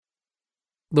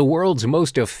The world's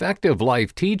most effective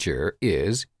life teacher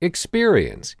is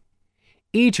experience.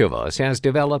 Each of us has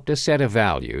developed a set of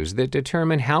values that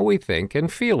determine how we think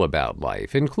and feel about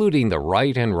life, including the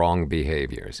right and wrong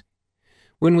behaviors.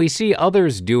 When we see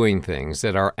others doing things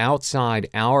that are outside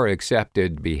our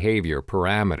accepted behavior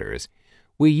parameters,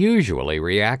 we usually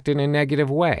react in a negative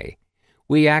way.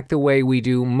 We act the way we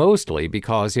do mostly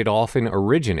because it often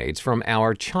originates from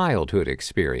our childhood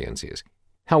experiences.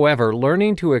 However,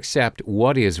 learning to accept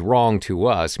what is wrong to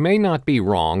us may not be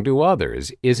wrong to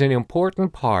others is an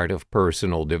important part of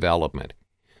personal development.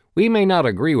 We may not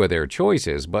agree with their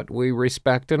choices, but we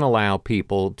respect and allow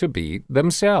people to be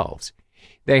themselves.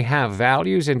 They have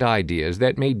values and ideas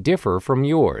that may differ from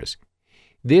yours.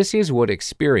 This is what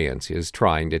experience is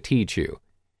trying to teach you.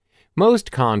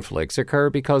 Most conflicts occur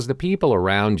because the people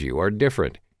around you are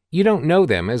different. You don't know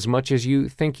them as much as you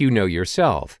think you know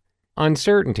yourself.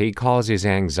 Uncertainty causes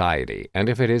anxiety, and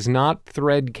if it is not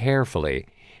threaded carefully,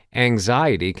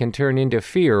 anxiety can turn into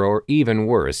fear or even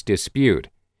worse, dispute.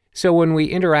 So when we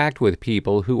interact with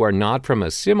people who are not from a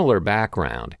similar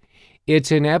background,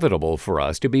 it's inevitable for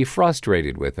us to be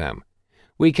frustrated with them.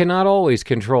 We cannot always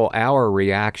control our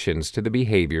reactions to the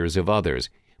behaviors of others,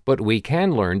 but we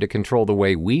can learn to control the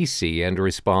way we see and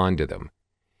respond to them.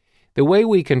 The way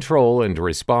we control and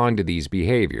respond to these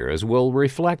behaviors will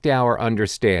reflect our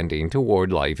understanding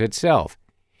toward life itself.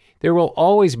 There will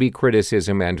always be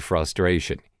criticism and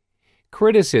frustration.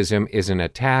 Criticism is an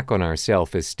attack on our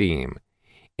self-esteem.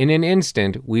 In an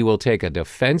instant, we will take a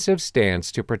defensive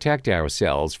stance to protect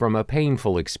ourselves from a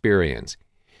painful experience.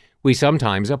 We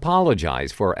sometimes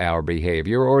apologize for our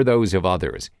behavior or those of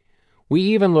others. We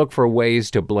even look for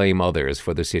ways to blame others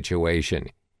for the situation.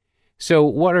 So,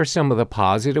 what are some of the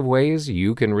positive ways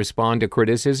you can respond to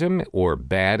criticism or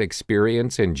bad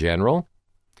experience in general?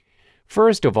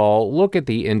 First of all, look at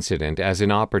the incident as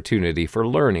an opportunity for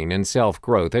learning and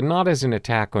self-growth and not as an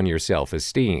attack on your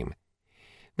self-esteem.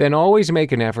 Then always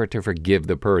make an effort to forgive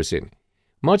the person.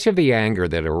 Much of the anger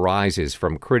that arises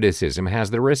from criticism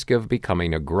has the risk of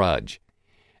becoming a grudge.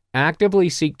 Actively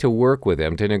seek to work with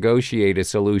them to negotiate a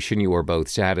solution you are both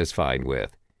satisfied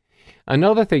with.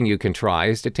 Another thing you can try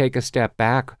is to take a step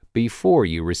back before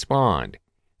you respond.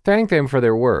 Thank them for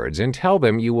their words and tell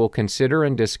them you will consider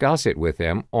and discuss it with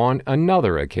them on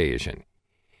another occasion.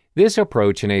 This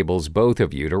approach enables both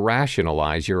of you to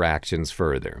rationalize your actions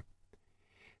further.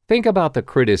 Think about the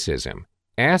criticism.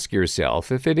 Ask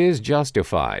yourself if it is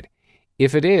justified.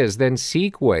 If it is, then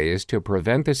seek ways to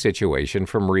prevent the situation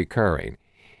from recurring.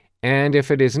 And if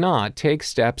it is not, take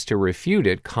steps to refute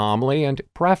it calmly and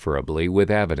preferably with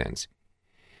evidence.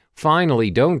 Finally,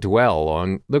 don't dwell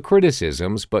on the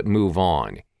criticisms, but move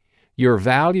on. Your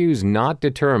value's not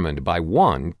determined by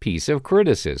one piece of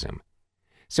criticism.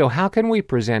 So how can we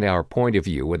present our point of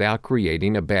view without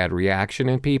creating a bad reaction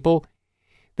in people?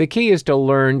 The key is to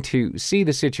learn to see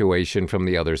the situation from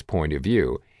the other's point of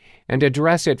view and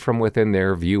address it from within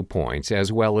their viewpoints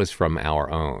as well as from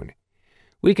our own.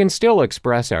 We can still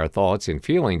express our thoughts and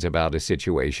feelings about a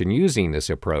situation using this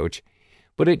approach,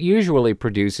 but it usually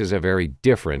produces a very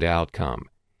different outcome.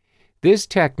 This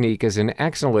technique is an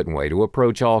excellent way to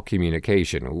approach all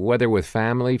communication, whether with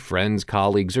family, friends,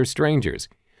 colleagues, or strangers.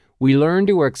 We learn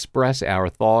to express our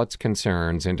thoughts,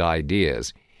 concerns, and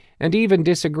ideas, and even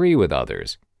disagree with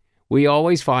others. We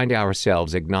always find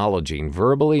ourselves acknowledging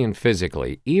verbally and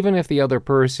physically, even if the other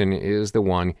person is the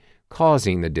one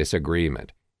causing the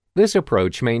disagreement. This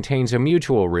approach maintains a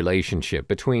mutual relationship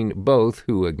between both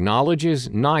who acknowledges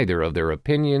neither of their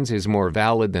opinions is more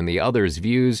valid than the other's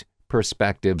views,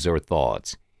 perspectives, or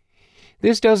thoughts.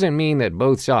 This doesn't mean that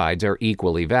both sides are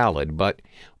equally valid, but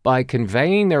by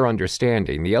conveying their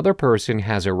understanding, the other person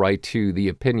has a right to the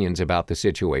opinions about the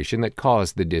situation that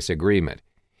caused the disagreement.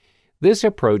 This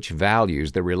approach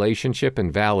values the relationship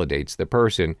and validates the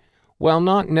person, while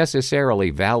not necessarily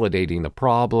validating the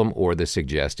problem or the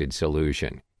suggested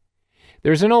solution.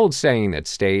 There's an old saying that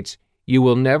states, "You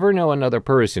will never know another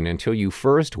person until you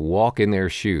first walk in their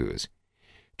shoes."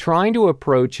 Trying to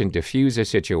approach and diffuse a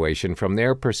situation from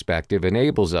their perspective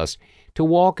enables us to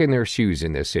walk in their shoes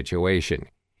in this situation.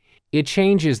 It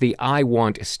changes the "I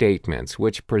want" statements,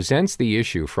 which presents the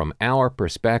issue from our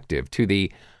perspective, to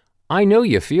the "I know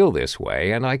you feel this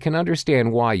way, and I can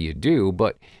understand why you do,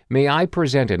 but may I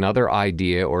present another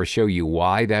idea or show you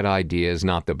why that idea is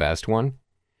not the best one?"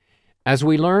 As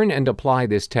we learn and apply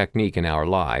this technique in our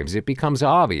lives, it becomes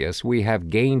obvious we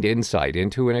have gained insight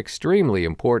into an extremely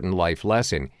important life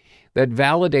lesson that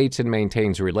validates and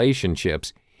maintains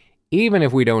relationships, even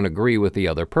if we don't agree with the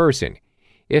other person.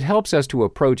 It helps us to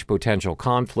approach potential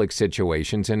conflict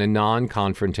situations in a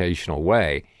non-confrontational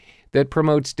way that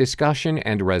promotes discussion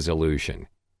and resolution.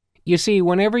 You see,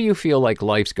 whenever you feel like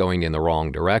life's going in the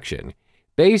wrong direction,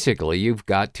 basically you've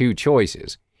got two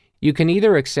choices. You can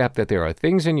either accept that there are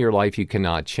things in your life you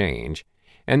cannot change,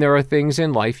 and there are things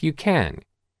in life you can.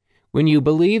 When you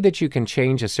believe that you can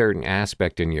change a certain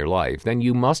aspect in your life, then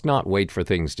you must not wait for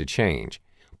things to change,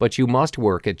 but you must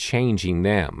work at changing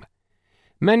them.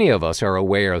 Many of us are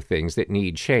aware of things that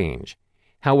need change.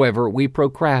 However, we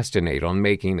procrastinate on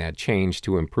making that change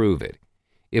to improve it.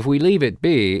 If we leave it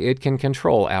be, it can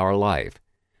control our life.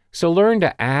 So learn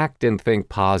to act and think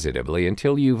positively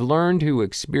until you've learned to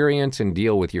experience and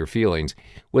deal with your feelings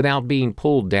without being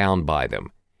pulled down by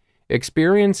them.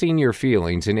 Experiencing your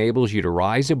feelings enables you to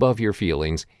rise above your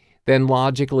feelings, then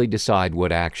logically decide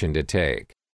what action to take.